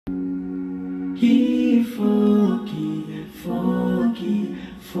Kifo, kifo,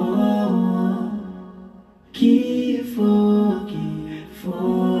 kifo. Kifo,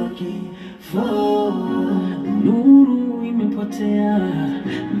 kifo, kifo. Nuru imepotea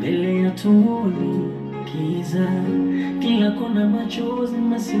mbele ya tuni, giza kila kona, machozi,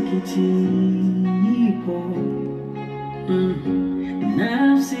 masikitiko.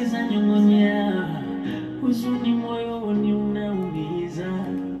 Nafsi za nyong'onyea, huzuni moyoni unaumiza.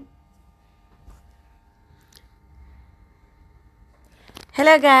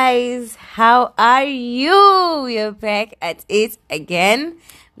 Hello guys, how are you? We're back at it again.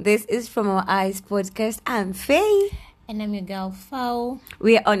 This is From Our Eyes podcast. I'm Faye. And I'm your girl, Fao.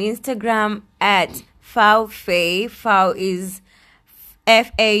 We are on Instagram at FauFei. Fao is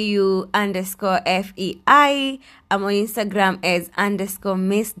FAU_FEI. I'm on Instagram as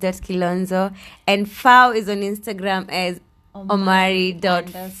 _miss.kilonzo. And Fao is on Instagram as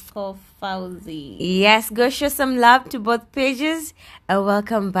Omari_Fauzi. Yes, go show some love to both pages. And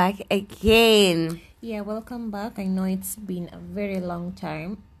welcome back again. Yeah, welcome back. I know it's been a very long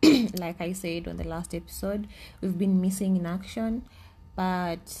time. Like I said on the last episode, we've been missing in action.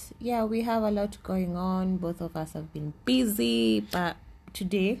 But yeah, we have a lot going on. Both of us have been busy. But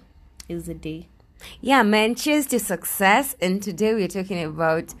today is the day. Yeah, man, cheers to success. And today we're talking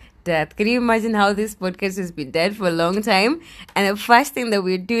about death. Can you imagine how this podcast has been dead for a long time? And the first thing that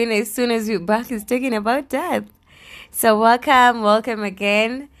we're doing as soon as we're back is talking about death. So welcome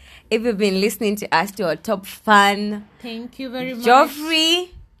again. If you've been listening to us, to our top fan, thank you very much. Joffrey,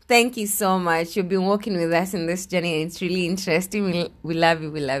 thank you so much. You've been walking with us in this journey and it's really interesting. We love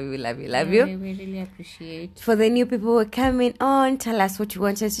you. We really appreciate. For the new people who are coming on, tell us what you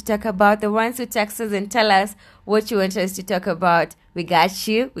want us to talk about. The ones who text us and tell us what you want us to talk about. We got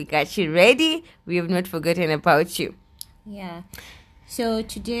you ready. We have not forgotten about you. Yeah. So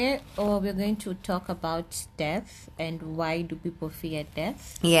today we're going to talk about death and why do people fear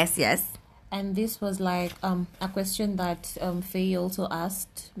death. Yes. And this was like a question that Faye also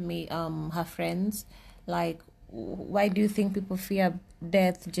asked me, her friends, like, why do you think people fear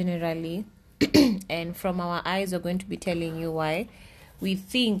death generally? And from our eyes, we're going to be telling you why we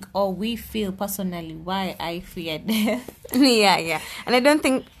think or we feel personally why I fear death. Yeah. And I don't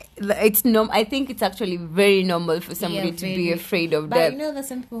think it's I think it's actually very normal for somebody to be afraid of death. But you know, there's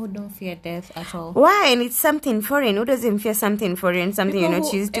some people who don't fear death at all. Why? And it's something foreign. Who doesn't fear something foreign? Something you're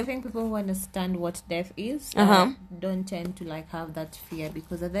not used to? I think people who understand what death is don't tend to like have that fear,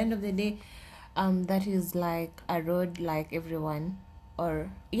 because at the end of the day, that is like a road like everyone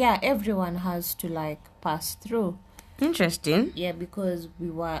has to like pass through. Interesting. Yeah, because we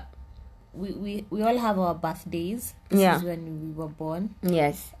all have our birthdays. This is when we were born.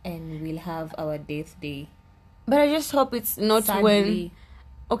 Yes. And we'll have our death day. But I just hope it's not sadly.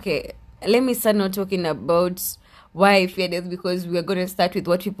 Okay, let me start not talking about why I fear death, because we're going to start with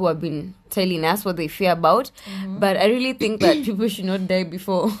what people have been telling us, what they fear about. Mm-hmm. But I really think that people should not die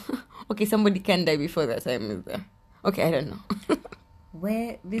before. Okay, somebody can die before that time is there. Okay, I don't know.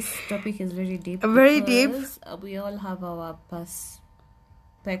 Where this topic is very deep. Very deep. We all have our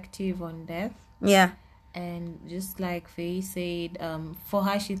perspective on death. Yeah. And just like Faye said, for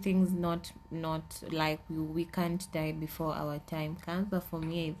her she thinks not like we can't die before our time comes. But for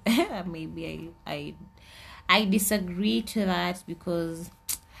me, maybe I disagree to that, because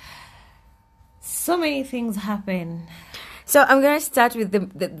so many things happen. So I'm going to start with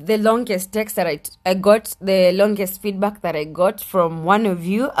the longest text that I got, the longest feedback that I got from one of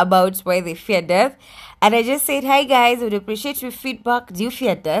you about why they fear death. And I just said, hi guys, I would appreciate your feedback. Do you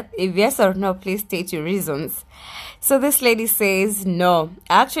fear death? If yes or no, please state your reasons. So this lady says, no,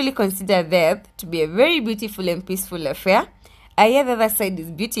 I actually consider death to be a very beautiful and peaceful affair. I hear the other side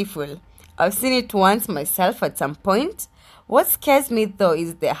is beautiful. I've seen it once myself at some point. What scares me though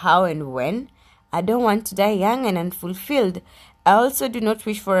is the how and when. I don't want to die young and unfulfilled. I also do not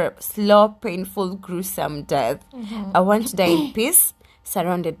wish for a slow, painful, gruesome death. Mm-hmm. I want to die in peace,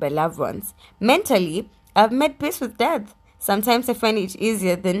 surrounded by loved ones. Mentally, I've made peace with death. Sometimes I find it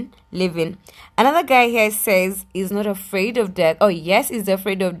easier than living. Another guy here says he's not afraid of death. Oh, yes, he's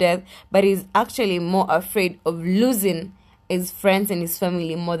afraid of death, but he's actually more afraid of losing his friends and his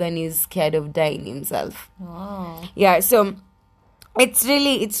family more than he's scared of dying himself. Oh. Yeah, so it's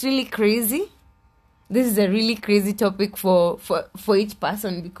really crazy. This is a really crazy topic for each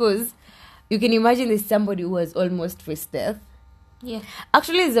person, because you can imagine there's somebody who has almost faced death. Yeah.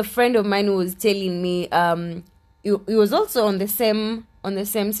 Actually, there's a friend of mine who was telling me he was also on the same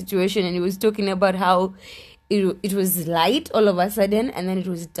situation, and he was talking about how it was light all of a sudden, and then it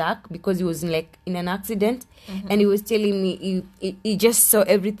was dark because he was like in an accident. And he was telling me he just saw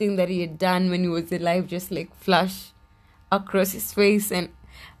everything that he had done when he was alive just like flash across his face, and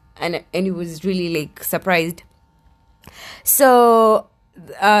he was really like surprised. So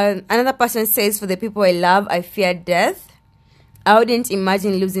another person says, for the people I love, I fear death. I wouldn't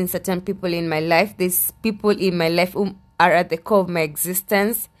imagine losing certain people in my life. There's people in my life who are at the core of my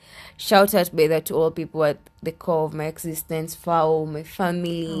existence. Shout out by that to all people at the core of my existence, Fao, my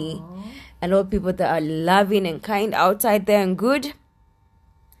family, and all people that are loving and kind outside there and good.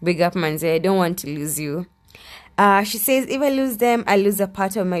 Big up, Manze. I don't want to lose you. She says, if I lose them, I lose a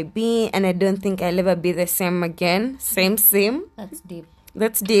part of my being, and I don't think I'll ever be the same again. Same. That's deep.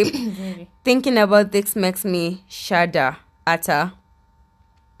 That's deep. Very. Thinking about this makes me shudder at her.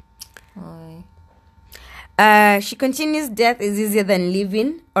 She continues, death is easier than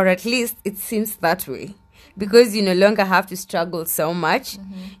living, or at least it seems that way. Because you no longer have to struggle so much.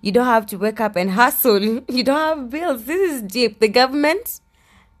 You don't have to wake up and hustle. You don't have bills. This is deep. The government,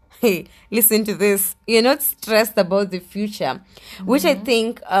 hey, listen to this. You're not stressed about the future, which I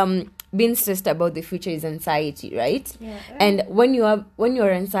think being stressed about the future is anxiety, right? Yeah. And when you have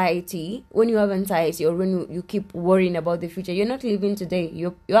anxiety, or when you keep worrying about the future, you're not living today.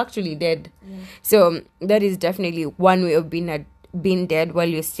 You're actually dead. So that is definitely one way of being dead while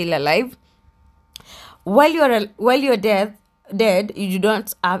you're still alive. While you're dead, you do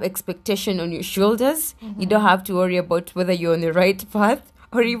not have expectation on your shoulders. You don't have to worry about whether you're on the right path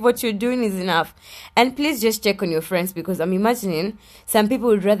or if what you're doing is enough. And please just check on your friends, because I'm imagining some people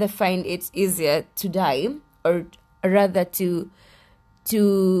would rather find it easier to die, or rather to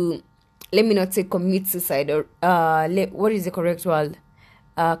let me not say commit suicide, or what is the correct word?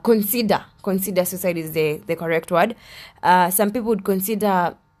 Consider suicide is the correct word. Some people would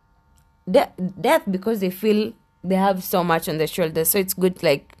consider death because they feel they have so much on their shoulders. So it's good,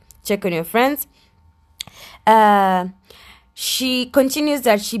 like, check on your friends. She continues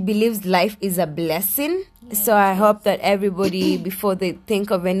that she believes life is a blessing. So I hope that everybody, before they think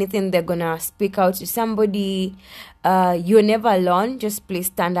of anything, they're gonna speak out to somebody. You're never alone. Just please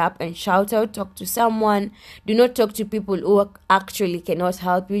stand up and shout out, talk to someone. Do not talk to people who actually cannot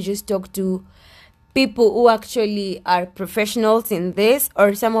help you. Just talk to people who actually are professionals in this,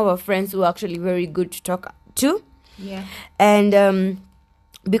 or some of our friends who are actually very good to talk to. Yeah. And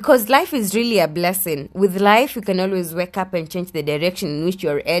because life is really a blessing. With life, you can always wake up and change the direction in which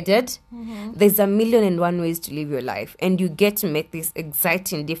you're headed. There's 1,000,001 ways to live your life, and you get to make these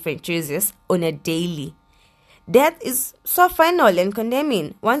exciting different choices on a daily. Death is so final and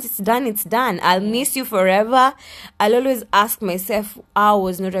condemning. Once it's done, it's done. I'll miss you forever. I'll always ask myself, I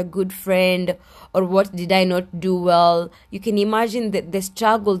was not a good friend, or what did I not do well? You can imagine the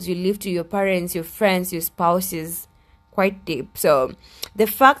struggles you live to your parents, your friends, your spouses. Quite deep. So the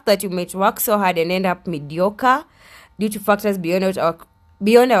fact that you might work so hard and end up mediocre due to factors beyond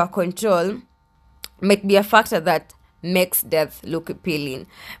our control might be a factor that makes death look appealing.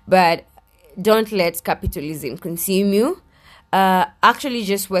 But don't let capitalism consume you. Actually,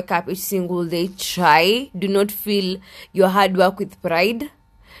 just wake up each single day. Try. Do not fill your hard work with pride.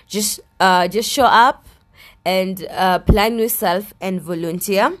 Just show up and plan yourself and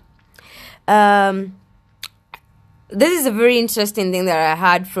volunteer. This is a very interesting thing that I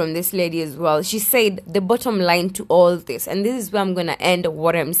heard from this lady as well. She said the bottom line to all this, and this is where I'm going to end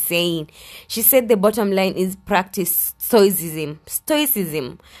what I'm saying. She said the bottom line is practice stoicism.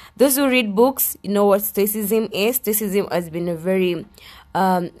 Stoicism. Those who read books, you know what stoicism is. Stoicism has been a very,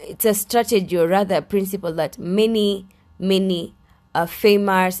 it's a strategy, or rather a principle that many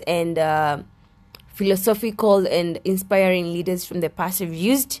famous and philosophical and inspiring leaders from the past have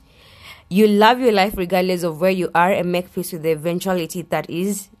used. You love your life regardless of where you are, and make peace with the eventuality that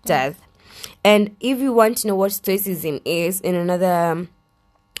is death. And if you want to know what stoicism is in another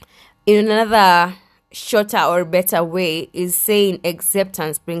shorter or better way, is saying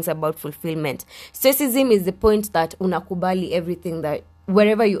acceptance brings about fulfillment. Stoicism is the point that unakubali everything that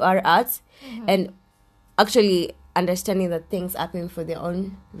wherever you are at, and actually understanding that things happen for their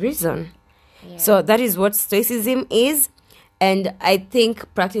own reason. Yeah. So that is what stoicism is. And I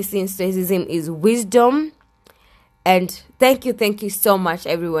think practicing stoicism is wisdom. And thank you so much,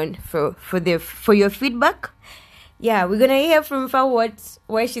 everyone, for your feedback. Yeah, we're gonna hear from Fa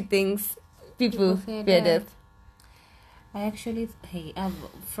why she thinks people fear death. I actually,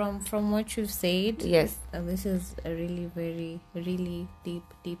 from what you've said, yes, this is a really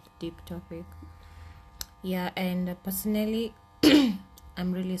deep topic. Yeah, and personally,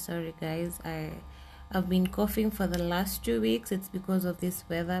 I'm really sorry, guys. I've been coughing for the last 2 weeks. It's because of this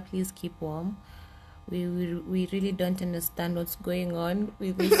weather. Please keep warm. we really don't understand what's going on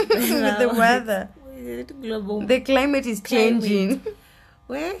with this With the weather. with global The climate is changing.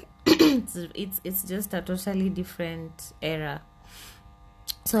 where it's just a totally different era.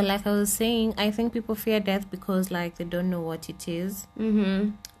 So like I was saying, I think people fear death because like they don't know what it is.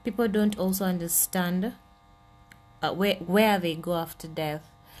 Mm-hmm. People don't also understand where they go after death.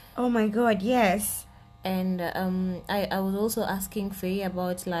 Oh my God, yes. And I was also asking Faye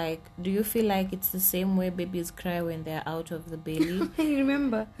about like, do you feel like it's the same way babies cry when they're out of the belly? I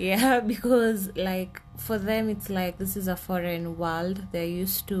remember. Yeah, because like for them it's like this is a foreign world. They're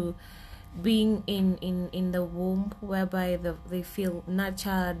used to being in the womb, whereby they feel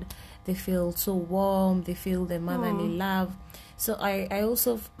nurtured, they feel so warm, they feel the motherly love. So I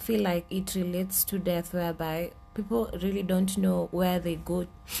also feel like it relates to death, whereby people really don't know where they go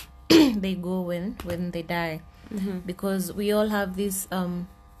they go when they die. Because we all have this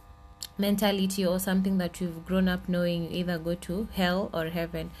mentality or something that we've grown up knowing, you either go to hell or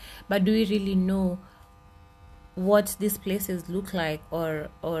heaven. But do we really know what these places look like, or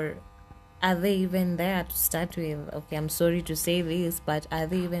are they even there to start with? Okay, I'm sorry to say this, but are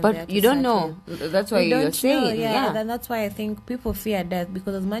they even there But to you don't start know. with? That's why We you're don't know, saying. yeah. And that's why I think people fear death,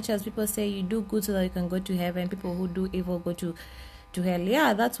 because as much as people say you do good so that you can go to heaven, people who do evil go to hell.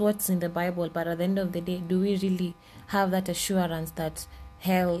 Yeah, that's what's in the Bible. But at the end of the day, do we really have that assurance that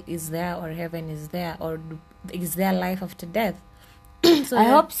hell is there or heaven is there, or is there life after death? So I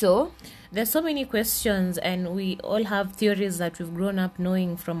hope so. there's so many questions, and we all have theories that we've grown up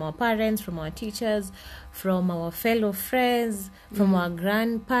knowing from our parents, from our teachers, from our fellow friends, from our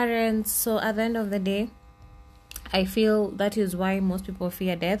grandparents. So at the end of the day, I feel that is why most people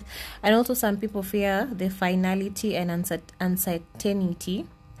fear death. And also some people fear the finality and uncertainty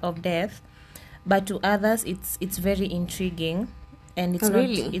of death. But to others, it's very intriguing. And it's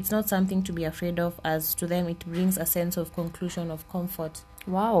Really? it's not something to be afraid of, as to them it brings a sense of conclusion, of comfort.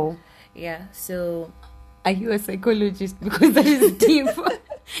 Wow. Yeah, so Are you a psychologist? Because that is deep.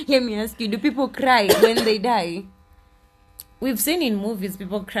 Let me ask you, do people cry when they die? we've seen in movies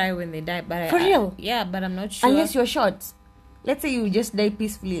people cry when they die, but For real? yeah, but I'm not sure. Unless you're shot. Let's say you just die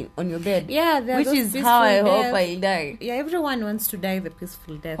peacefully on your bed. Yeah, there are Which those is peaceful how I hope deaths. I'll die. Yeah, everyone wants to die the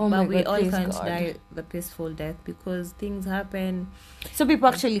peaceful death, Oh my but we God, all please can't God. die the peaceful death because things happen. So people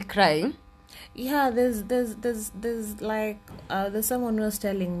actually cry. Yeah, there's like there's someone who was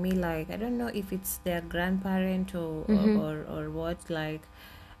telling me, like, I don't know if it's their grandparent or or what, like,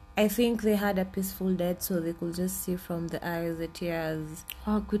 I think they had a peaceful death, so they could just see from the eyes the tears.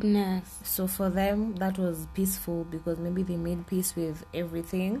 Oh Mm-hmm. goodness. So for them that was peaceful, because maybe they made peace with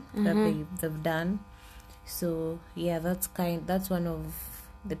everything that they've done. So yeah, that's one of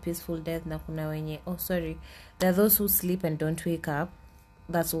the peaceful death. Na kuna wenye, oh sorry, there are those who sleep and don't wake up.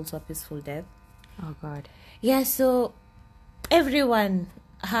 That's also a peaceful death. Oh God. Yeah, so everyone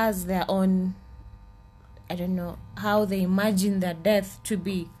has their own, I don't know, how they imagine their death to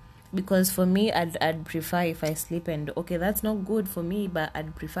be. Because for me, I'd prefer if I sleep and, okay, that's not good for me, but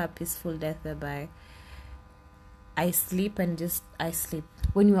I'd prefer peaceful death whereby I sleep and just, I sleep.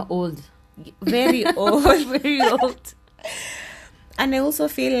 When you are old. Very old, very old. And I also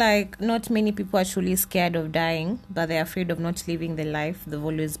feel like not many people are truly scared of dying, but they're afraid of not living the life they've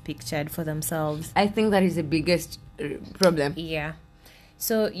always pictured for themselves. I think that is the biggest problem. Yeah.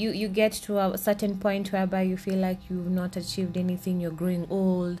 So you get to a certain point whereby you feel like you've not achieved anything, you're growing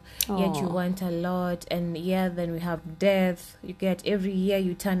old, yet you Aw. want a lot. And yeah, then we have death. You get every year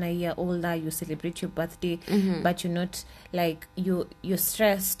you turn a year older, you celebrate your birthday, but you're not like you're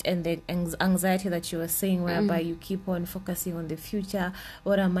stressed, and the anxiety that you were saying, whereby you keep on focusing on the future.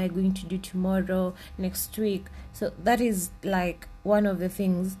 What am I going to do tomorrow, next week? So that is like one of the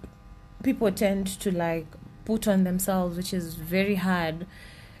things people tend to like put on themselves, which is very hard,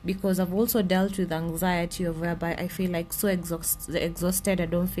 because I've also dealt with anxiety of whereby I feel like so exhausted. I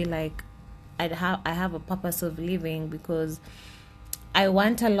don't feel like I have a purpose of living, because I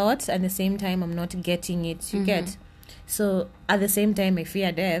want a lot, and at the same time I'm not getting it. You get? So at the same time I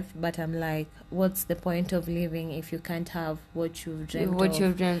fear death, but I'm like, what's the point of living if you can't have what you've dreamt What of,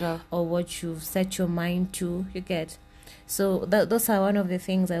 you've dreamed of. or what you've set your mind to? You get? So those are one of the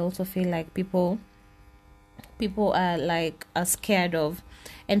things I also feel like people are scared of,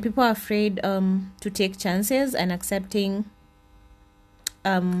 and people are afraid to take chances and accepting.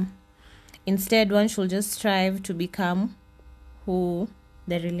 Instead, one should just strive to become who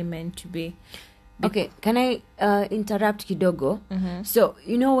they're really meant to be. Okay, can I interrupt kidogo? So,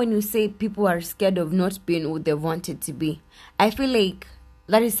 you know when you say people are scared of not being who they wanted to be, I feel like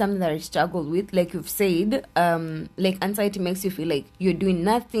that is something that I struggle with. Like you've said, like anxiety makes you feel like you're doing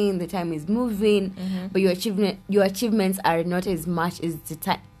nothing, the time is moving, but your achievements are not as much as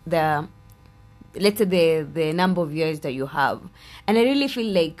the let's say the number of years that you have. And I really feel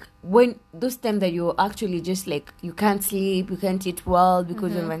like when those times that you're actually just like you can't sleep, you can't eat well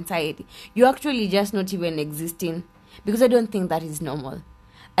because of anxiety, you're actually just not even existing, because I don't think that is normal.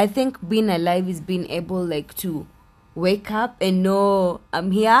 I think being alive is being able like to wake up and know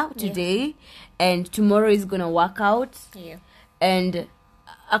I'm here today and tomorrow is gonna work out. And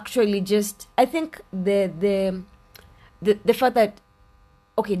actually just I think the fact that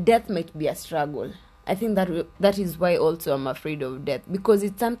okay, death might be a struggle. I think that is why also I'm afraid of death, because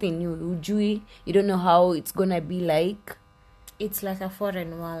it's something new. Ujui, you don't know how it's gonna be like. It's like a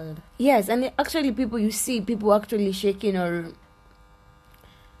foreign world. Yes, and actually you see people actually shaking or.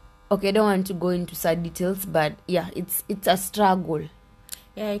 Okay, I don't want to go into sad details, but yeah, it's a struggle.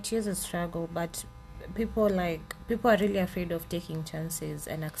 Yeah, it is a struggle, but people are really afraid of taking chances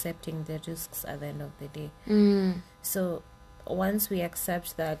and accepting the risks at the end of the day. So once we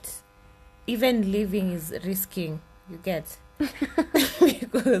accept that even living is risking, you get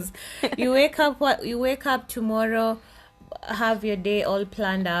because you wake up tomorrow, have your day all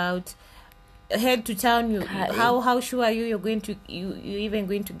planned out, head to town. How sure are you're going to you even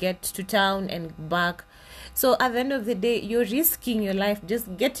going to get to town and back? So at the end of the day, you're risking your life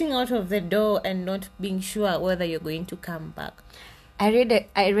just getting out of the door and not being sure whether you're going to come back. I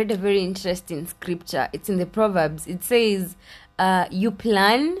read a very interesting scripture. It's in the Proverbs. It says, you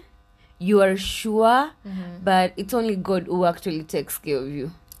plan, you are sure, but it's only God who actually takes care of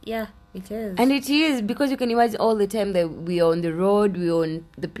you. Yeah, it is. And it is, because you can imagine all the time that we are on the road, we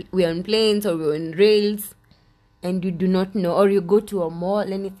are on planes or we're on rails, and you do not know, or you go to a mall,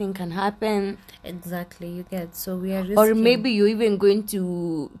 anything can happen. Exactly, you get. So we are risking. Or maybe you're even going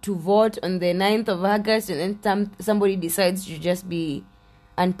to vote on the 9th of August, and then somebody decides to just be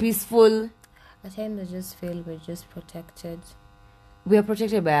unpeaceful. At times I just feel we're just protected. We are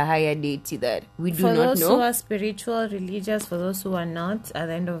protected by a higher deity that we do not know. For those who are spiritual, religious, for those who are not, at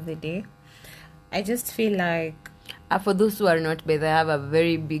the end of the day, I just feel like... for those who are not, but they have a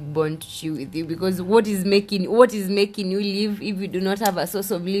very big bond to chew with you, because what is making you live if you do not have a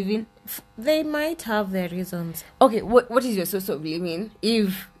source of living? They might have their reasons. Okay, what is your source of living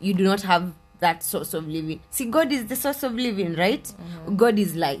if you do not have that source of living? See, God is the source of living, right? God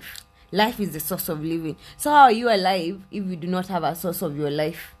is life. Life is the source of living. So how are you alive if you do not have a source of your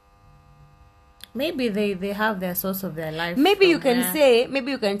life? Maybe they have their source of their life. Maybe you can say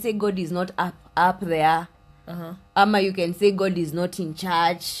God is not up there. You can say God is not in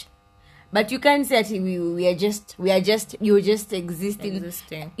charge. But you can't say that you're just existing.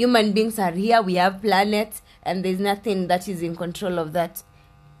 Human beings are here, we have planets, and there's nothing that is in control of that.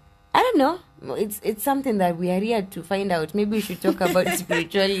 I don't know. It's something that we are here to find out. Maybe we should talk about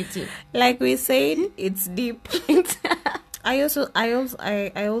spirituality. Like we said, it's deep. I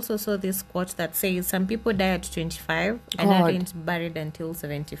also saw this quote that says some people die at 25 and aren't buried until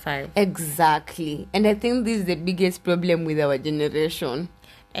 75. Exactly. And I think this is the biggest problem with our generation.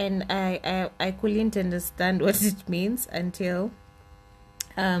 And I couldn't understand what it means until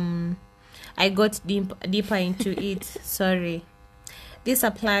I got deeper into it. Sorry. This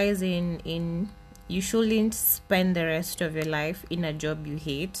applies in you shouldn't spend the rest of your life in a job you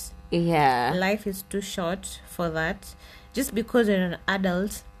hate. Yeah. Life is too short for that. Just because you're an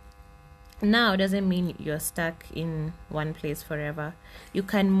adult now doesn't mean you're stuck in one place forever. You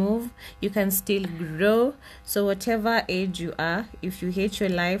can move, you can still grow. So whatever age you are, if you hate your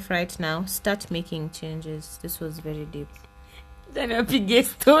life right now, start making changes. This was very deep. Then a big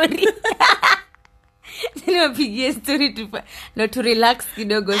story. To relax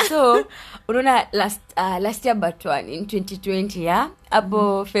kidogo. So unaona last year but one in 2020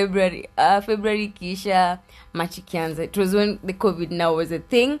 abo February kisha March kianza, it was when the COVID now was a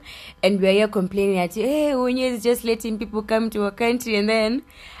thing, and we are here complaining at Unye is just letting people come to a country, and then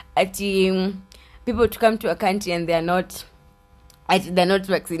people to come to a country and they're not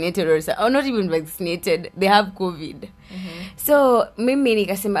vaccinated or not even vaccinated, they have COVID. So mimi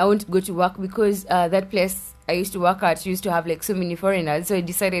nikasema I want to go to work, because that place I used to work at used to have like so many foreigners. So I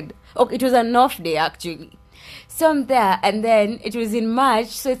decided, it was an off day actually. So I'm there, and then it was in March,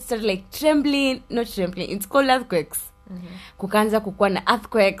 so it started like not trembling, it's called earthquakes. Kukanza kukua na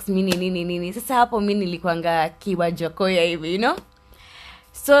earthquakes, nini. Sasa hapo mimi nilikuanga kiwa Jokoya hivi,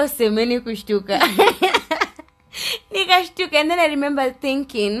 So semeni kushtuka. Nikashtuka, and then I remember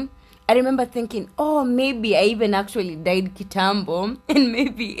thinking, I remember thinking, oh, maybe I even actually died kitambo, and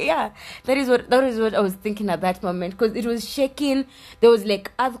maybe that is what I was thinking at that moment, because it was shaking. There was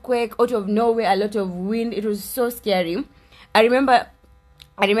like earthquake out of nowhere, a lot of wind. It was so scary. I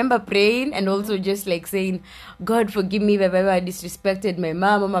remember praying and also just like saying, God, forgive me if I've ever disrespected my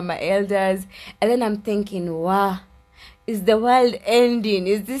mom or my elders. And then I'm thinking, wow, is the world ending?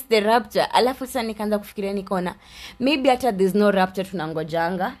 Is this the rapture? Alafu sasa nikaanza kufikiria nikaona, maybe hata there's no rapture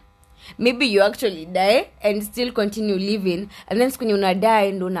tunangojanga. Maybe you actually die and still continue living. And then when you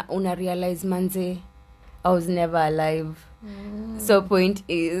die, una realize, manze, I was never alive. So point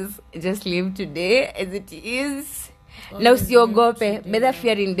is, just live today as it is. Now usiogope. Better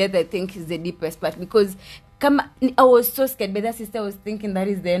fearing death, I think, is the deepest part, because I was so scared. Better sister was thinking that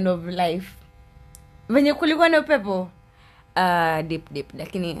is the end of life. Venye kulikuwa na upepo deep,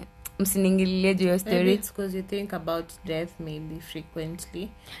 lakini msiningililie juu ya story. Maybe it's because you think about death maybe frequently.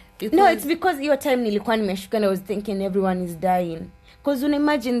 No, it's because your time nilikuwa nimeshuka and I was thinking everyone is dying. Because you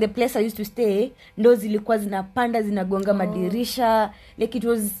imagine the place I used to stay, ndo zilikuwa zinapanda zinagonga madirisha, like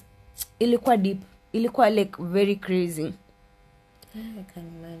ilikuwa deep. Ilikuwa like very crazy. I can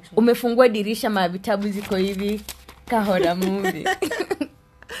imagine. Umefungua dirisha, vitabu ziko hivi ka horror movie.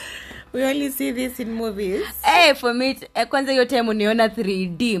 We only see this in movies. For me, kwanza hiyo time uniona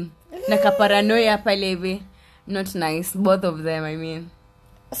 3D na kaparanoia pale hivi. Not nice, both of them, I mean.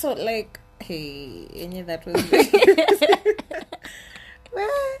 So like, hey, that was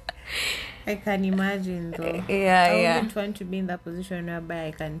I can imagine though. I wouldn't want to be in that position whereby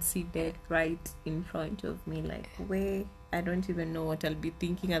I can see death right in front of me. Like, where I don't even know what I'll be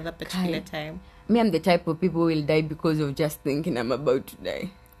thinking at that particular time. Me, I'm the type of people who will die because of just thinking I'm about to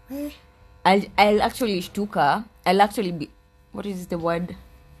die. I'll actually shtuka. I'll actually be, what is the word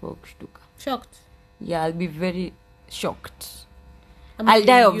for shtuka? Shocked. Yeah, I'll be very shocked. I'll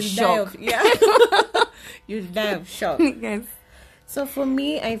die of shock. You'll die of shock. Yes. So for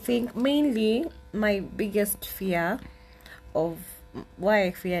me, I think mainly my biggest fear of why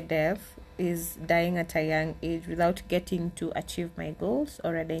I fear death is dying at a young age without getting to achieve my goals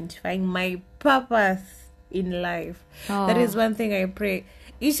or identifying my purpose in life. That is one thing I pray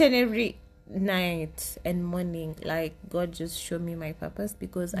each and every night and morning, like, God, just show me my purpose,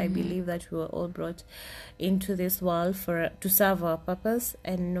 because I believe that we were all brought into this world to serve our purpose,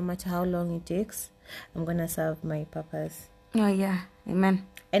 and no matter how long it takes, I'm gonna serve my purpose. Oh yeah, amen.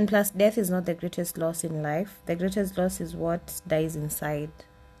 And plus, death is not the greatest loss in life. The greatest loss is what dies inside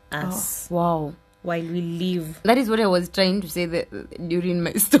us. Wow. While we live. That is what I was trying to say during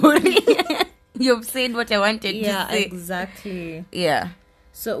my story. You've said what I wanted to say. Yeah, exactly. Yeah.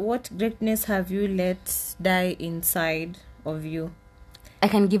 So what greatness have you let die inside of you? I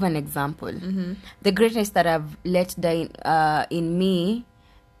can give an example. The greatness that I've let die in me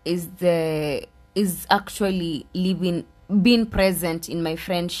is actually being present in my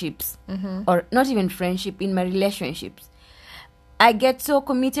friendships, or not even friendship, in my relationships. I get so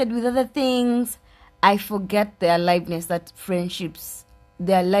committed with other things, I forget the aliveness that friendships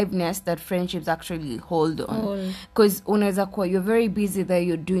actually hold on. Because unaweza kuwa, you're very busy there,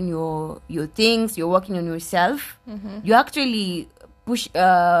 you're doing your things, you're working on yourself, you actually push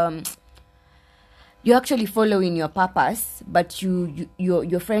you're actually following your purpose, but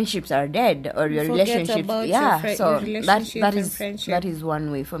your friendships are dead, or your relationships. Your relationship and friendship. That is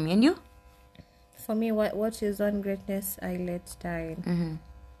one way for me. And you? For me, what is one greatness I let die?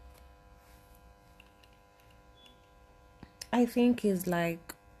 I think is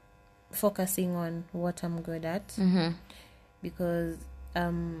like focusing on what I'm good at, because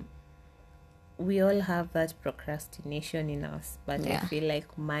we all have that procrastination in us, but I feel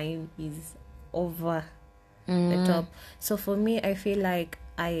like mine is over the top. So for me, I feel like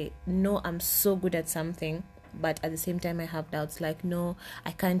I know I'm so good at something, but at the same time I have doubts, like, no,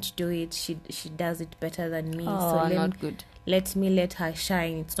 I can't do it, she does it better than me, so not good. Let her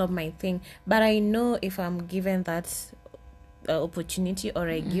shine. It's not my thing, but I know if I'm given that opportunity, or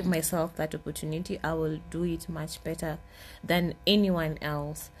I give myself that opportunity, I will do it much better than anyone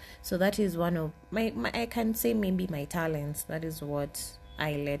else. So that is one of my I can say maybe my talents. That is what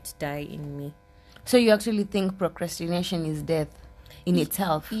I let die in me. So you actually think procrastination is death in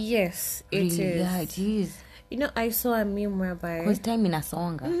itself? Yes, it really? is. Yeah, it is. You know, I saw a meme whereby, because time in a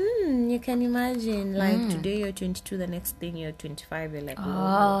song. You can imagine, like, today you're 22, the next thing you're 25. You're like,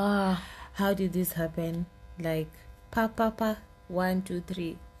 whoa, how did this happen? Like, pa 1 2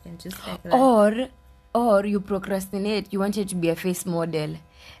 3, and just like that. Or you procrastinate. You wanted to be a face model,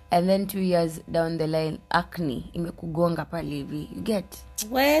 and then 2 years down the line, acne imekugonga pale hivi. You get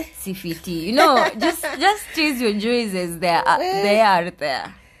where CFT. You know, just chase your joys as they are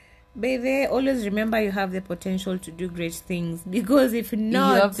there. Baby, always remember you have the potential to do great things, because if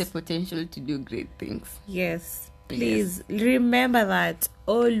not, You have the potential to do great things. yes, please remember that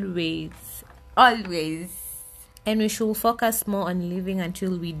always. Always. And we should focus more on living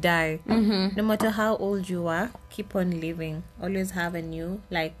until we die. No matter how old you are, keep on living. Always have a new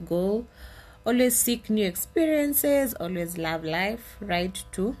goal. Always seek new experiences. Always love life right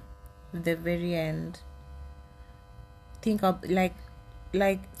to the very end. Think of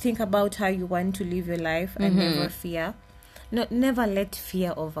think about how you want to live your life and never fear. Never let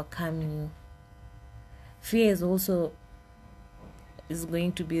fear overcome you. Fear is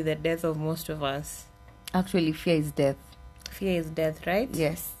going to be the death of most of us. Actually, fear is death. Fear is death, right?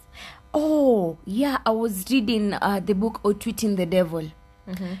 Yes. Oh, yeah. I was reading the book Outwitting the Devil.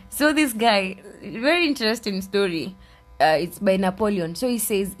 So this guy, very interesting story. It's by Napoleon. So he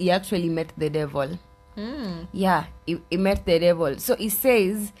says he actually met the devil. Yeah, he met the devil. So he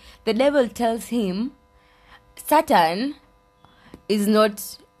says the devil tells him Satan is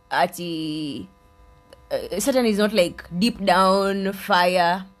not at Satan is not like deep down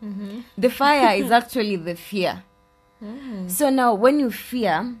fire. The fire is actually the fear. So now when you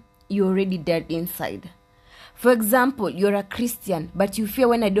fear, you're already dead inside. For example, you're a Christian, but you fear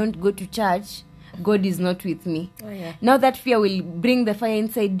when I don't go to church, God is not with me. Oh, yeah. Now that fear will bring the fire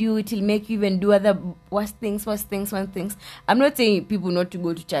inside you. It will make you even do other worse things. I'm not saying people not to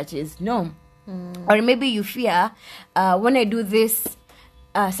go to churches. No. Or maybe you fear, when I do this,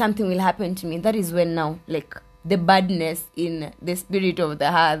 something will happen to me. That is when now, the badness in the spirit of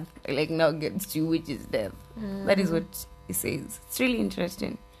the heart, now gets you, which is death. That is what he says. It's really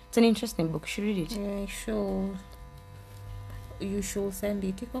interesting. It's an interesting book. You should read it. Yeah, sure. You should send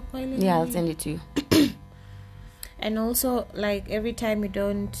it. Yeah, I'll send it to you. And also, every time you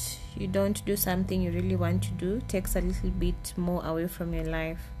don't do something you really want to do, takes a little bit more away from your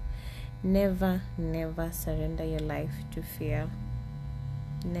life. Never surrender your life to fear.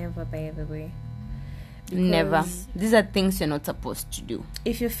 Never, by the way. Never. These are things you're not supposed to do.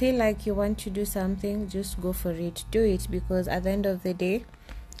 If you feel like you want to do something, just go for it. Do it, because at the end of the day,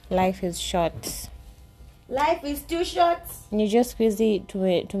 life is short. Life is too short. You're just busy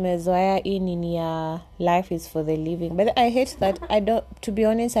tumezoea in your life is for the living. But I hate that. To be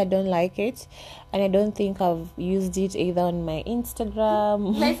honest, I don't like it. And I don't think I've used it either on my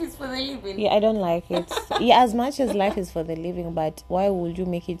Instagram. Life is for the living. Yeah, I don't like it. Yeah, as much as life is for the living, but why would you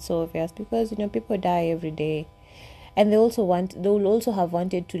make it so obvious? Because, people die every day. And they will also have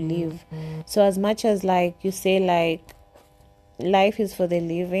wanted to live. So as much as you say life is for the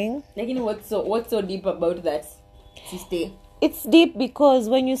living. What's so deep about that, sister? It's deep because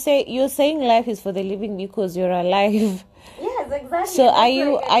when you're saying life is for the living because you're alive. Yes, exactly. So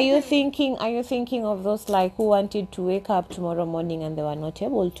are you thinking of those who wanted to wake up tomorrow morning and they were not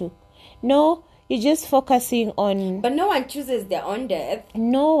able to? No, you're just focusing on. But no one chooses their own death.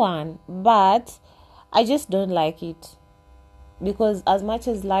 No one. But I just don't like it, because as much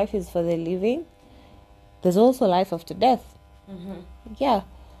as life is for the living, there's also life after death. Yeah.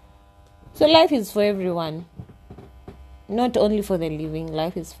 So life is for everyone. Not only for the living,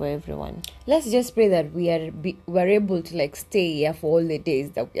 life is for everyone. Let's just pray that we're able to stay here for all the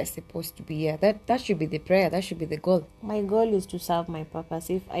days that we are supposed to be here. That should be the prayer. That should be the goal. My goal is to serve my purpose.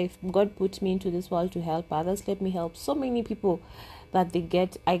 If God put me into this world to help others, let me help so many people that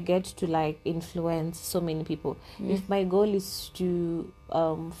I get to influence so many people. If my goal is to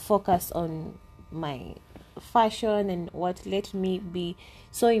focus on my fashion and let me be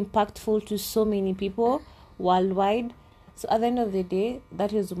so impactful to so many people worldwide. So at the end of the day,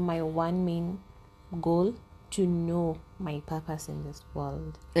 that is my one main goal, to know my purpose in this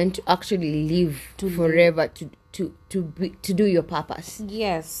world and to actually live forever to do your purpose.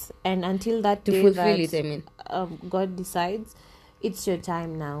 Yes, and until that to day fulfill that, it. God decides it's your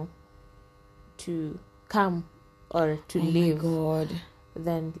time now to come or to live. God.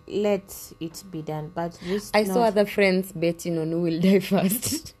 Then let it be done. But I saw other friends betting on who will die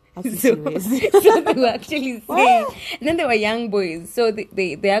first. So they were actually saying, and then they were young boys, so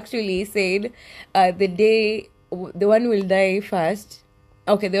they actually said the one will die first.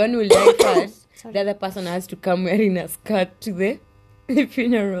 Okay, the one will die first. The other person has to come wearing a skirt to the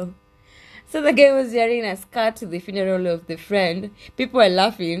funeral. So the guy was wearing a skirt to the funeral of the friend. People were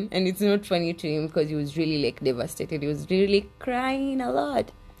laughing, and it's not funny to him because he was really devastated. He was really crying a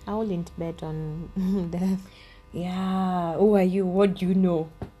lot. I wouldn't bet on death. Yeah. Who are you? What do you know?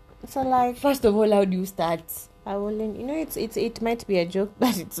 So first of all, how do you start? I wouldn't. It might be a joke,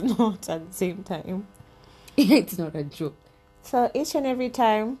 but it's not at the same time. It's not a joke. So each and every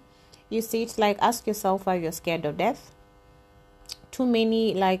time you see it, ask yourself why you're scared of death. too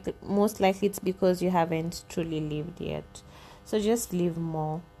many, like most likely it's because you haven't truly lived yet. So just live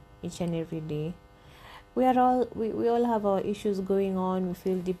more each and every day. We all have our issues going on. We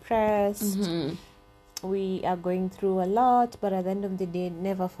feel depressed. We are going through a lot, but at the end of the day,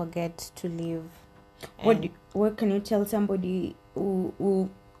 never forget to live. What can you tell somebody who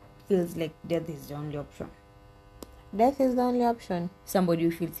feels like death is the only option? Death is the only option. Somebody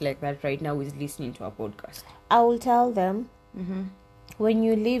who feels like that right now is listening to our podcast. I will tell them, when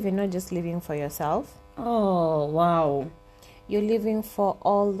you live, you're not just living for yourself. Oh, wow. You're living for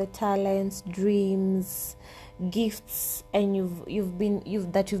all the talents, dreams, gifts, and you've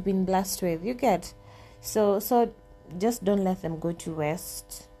been blessed with. You get, so just don't let them go to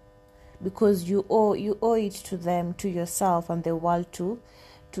waste, because you owe it to them, to yourself, and the world to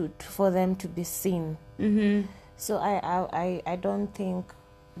for them to be seen. So I don't think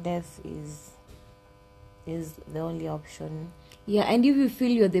death is the only option. Yeah, and if you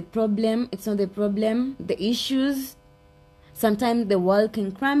feel you're the problem, it's not the problem. The issues, sometimes the world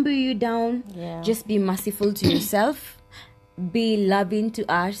can crumble you down. Yeah. Just be merciful to yourself. Be loving to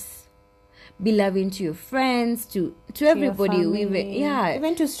us. Be loving to your friends, to everybody.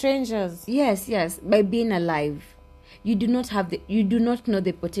 Even to strangers. Yes. By being alive, you do not know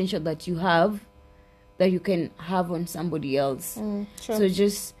the potential that you have, that you can have on somebody else. Sure. So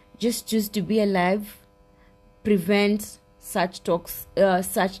just choose to be alive. Prevent such talks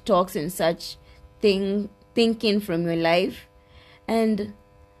and such thinking from your life, and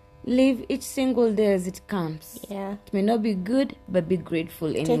live each single day as it comes. Yeah. It may not be good, but be grateful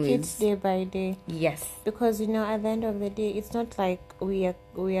anyways. Take it day by day. Yes. Because at the end of the day, it's not like we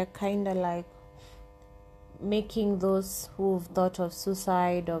are kind of like making those who've thought of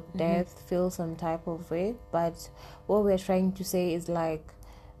suicide or death feel some type of way. But what we're trying to say is, like,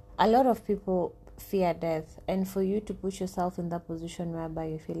 a lot of people fear death, and for you to put yourself in that position whereby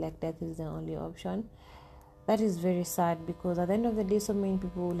you feel like death is the only option, that is very sad, because at the end of the day, so many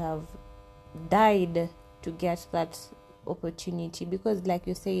people will have died to get that opportunity. Because like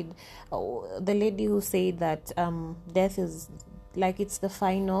you said, the lady who said that death is like, it's the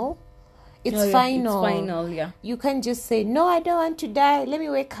final. It's final. Yeah. You can't just say, no, I don't want to die, let me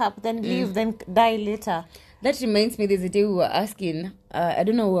wake up, then leave, then die later. That reminds me, there's a day we were asking, I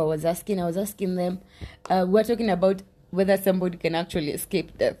don't know who I was asking them, we're talking about whether somebody can actually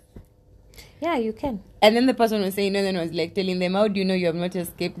escape death. Yeah, you can. And then the person was saying, no, then I was like telling them, how do you know you have not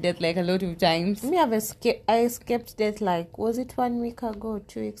escaped death, like a lot of times? I escaped death, like, was it 1 week ago,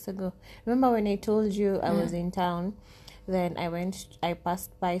 2 weeks ago? Remember when I told you I was in town? Then I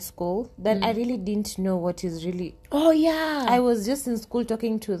passed by school. Then I really didn't know what is really... Oh, yeah. I was just in school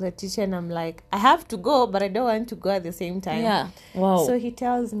talking to the teacher, and I'm like, I have to go, but I don't want to go at the same time. Yeah. Wow. So he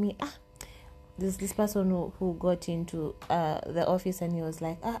tells me, there's this person who got into the office, and he was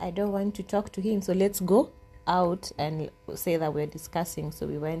like, I don't want to talk to him, so let's go out and say that we're discussing. So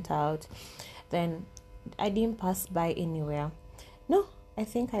we went out. Then I didn't pass by anywhere. No, I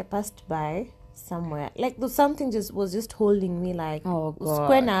think I passed by somewhere, like something was just holding me, like, oh god,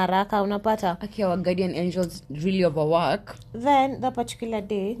 usikwe na haraka, unapata. Okay, our guardian angels really overwork. Then that particular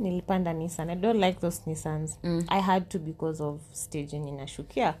day nilipanda Nissan. I don't like those Nissans. I had to, because of staging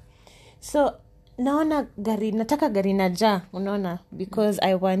inashukia. So naona nataka gari naja, unaona, because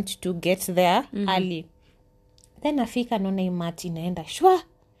I want to get there early. Then nafika naona imati inaenda shwa.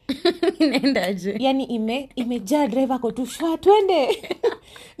 Inaendaje? Yani imejaa driver ko tu shwa twende.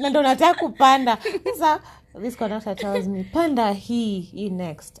 Na ndo nataka kupanda. Sasa this conductor tells me, panda hii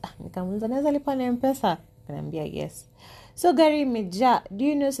next. Nikamuuliza, naweza lipa na M-Pesa? Akaniambia yes. So gari imejaa. Do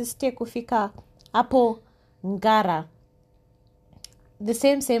you know siste kufika hapo Ngara, the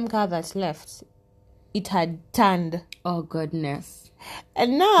same car that left, it had turned. Oh goodness.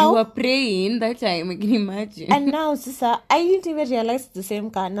 And now you were praying that time, I can imagine. And now, sister, I didn't even realize it's the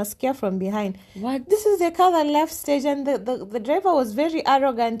same car. Nasikia from behind. What? This is the car that left stage, and the driver was very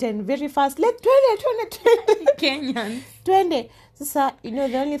arrogant and very fast. Let 20. Kenyan. 20. Sister,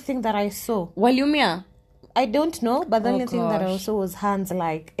 the only thing that I saw. Waliumia? I don't know, but the only thing that I saw was hands,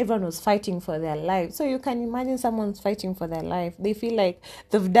 like everyone was fighting for their life. So you can imagine someone's fighting for their life. They feel like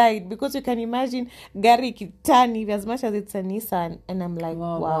they've died, because you can imagine gari kitani, as much as it's a Nissan, and I'm like,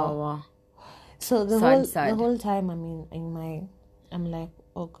 wow. So the whole time I'm like,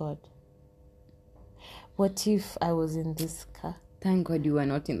 oh God, what if I was in this car? Thank God you were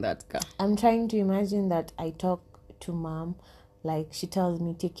not in that car. I'm trying to imagine that I talk to mom. Like, she tells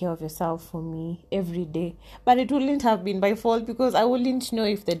me, take care of yourself for me every day. But it wouldn't have been by fault, because I wouldn't know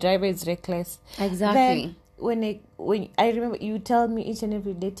if the driver is reckless. Exactly. Then when I remember you tell me each and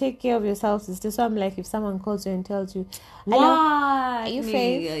every day, take care of yourself, sister. So I'm like, if someone calls you and tells you, What? are you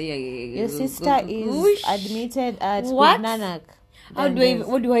Faith? Yeah. Your sister is admitted at What? Nanak.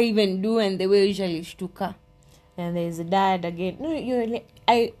 What do I even do? And they were usually shtuka. And there's a dad again. No,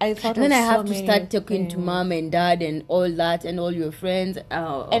 I thought. And then of I have so to many start talking to things. mom and dad and all that and all your friends.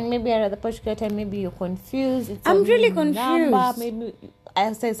 Oh. And maybe at the particular time, maybe you're confused. It's I'm a really new number. confused. Maybe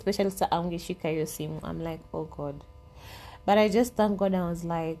I say especially angeshika your simu. I'm like, oh God. But I just thank God. I was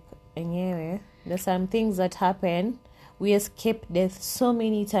like, anyway, there's some things that happen. We escape death so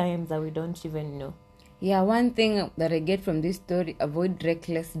many times that we don't even know. Yeah, one thing that I get from this story, avoid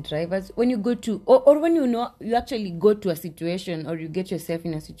reckless drivers. When you go to, or when you know, you actually go to a situation or you get yourself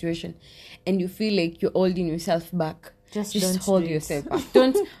in a situation and you feel like you're holding yourself back. Just Just don't hold do it. yourself back.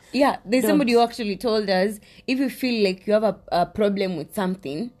 Don't, yeah, there's somebody who actually told us, if you feel like you have a problem with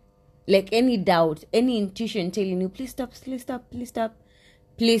something, like any doubt, any intuition telling you, please stop,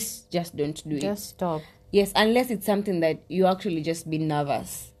 please just don't do it. Just stop. Yes, unless it's something that you actually just be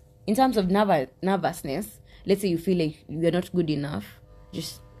nervous. In terms of nervousness, let's say you feel like you're not good enough,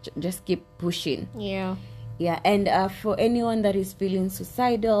 just keep pushing. Yeah. Yeah, and for anyone that is feeling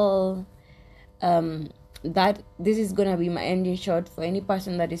suicidal, that this is gonna be my ending shot for any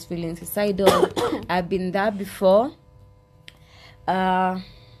person that is feeling suicidal. I've been there before.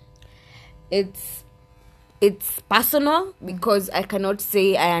 It's personal because I cannot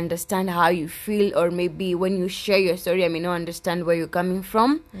say I understand how you feel, or maybe when you share your story I may not understand where you're coming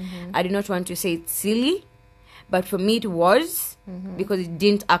from. I do not want to say it's silly, but for me it was, because it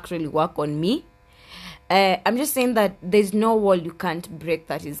didn't actually work on me. I'm just saying that there's no wall you can't break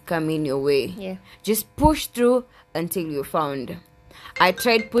that is coming your way. Yeah. Just push through until you're found. I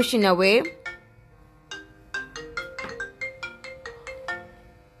tried pushing away.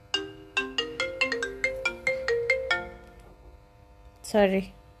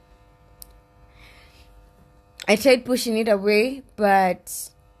 Sorry. I tried pushing it away, but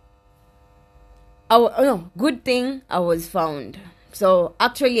good thing I was found. So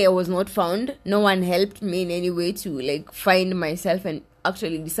actually I was not found. No one helped me in any way to like find myself and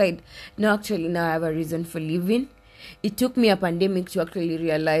actually decide, no, actually now I have a reason for living. It took me a pandemic to actually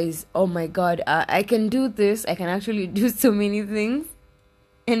realize, oh my God, I can do this. I can actually do so many things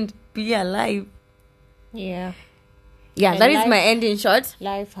and be alive. Yeah. Yeah, And that is life- my ending shot.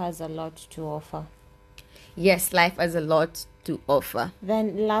 Life has a lot to offer. Yes, life has a lot to offer.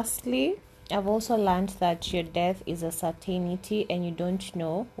 Then lastly, I've also learned that your death is a certainty and you don't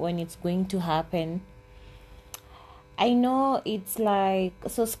know when it's going to happen. I know it's like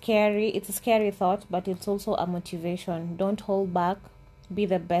so scary. It's a scary thought, but it's also a motivation. Don't hold back. Be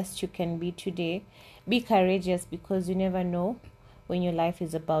the best you can be today. Be courageous because you never know when your life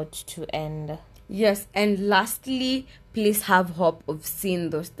is about to end. Yes, and lastly, please have hope of seeing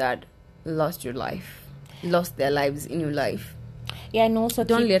those that lost their lives in your life. Yeah, and also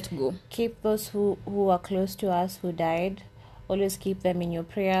Don't let go. keep those who are close to us who died. Always keep them in your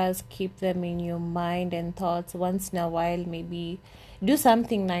prayers. Keep them in your mind and thoughts. Once in a while, maybe do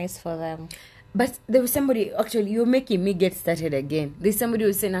something nice for them. But there was somebody, actually, you're making me get started again. There's somebody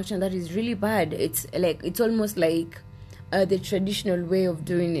who's saying, actually, that is really bad. It's almost like the traditional way of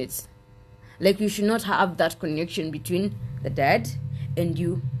doing it. Like, you should not have that connection between the dead and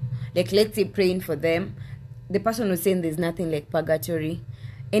you. Like, let's say praying for them. The person was saying there's nothing like purgatory.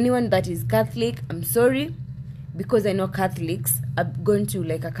 Anyone that is Catholic, I'm sorry, because I know Catholics. I've gone to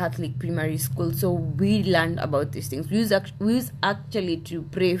like a Catholic primary school, so we learned about these things. We use actually to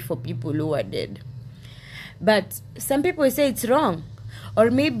pray for people who are dead. But some people say it's wrong. Or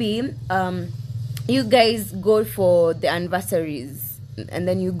maybe you guys go for the anniversaries and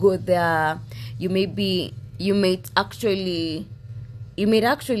then you go there. You might actually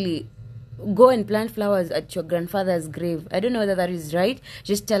go and plant flowers at your grandfather's grave. I don't know whether that is right.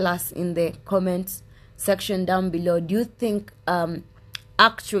 Just tell us in the comments section down below. Do you think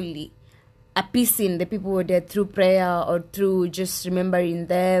actually appeasing the people who are dead through prayer or through just remembering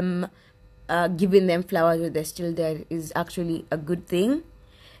them, giving them flowers when they're still dead is actually a good thing?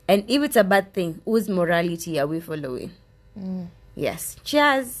 And if it's a bad thing, whose morality are we following? Yes.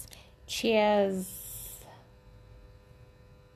 Cheers. Cheers.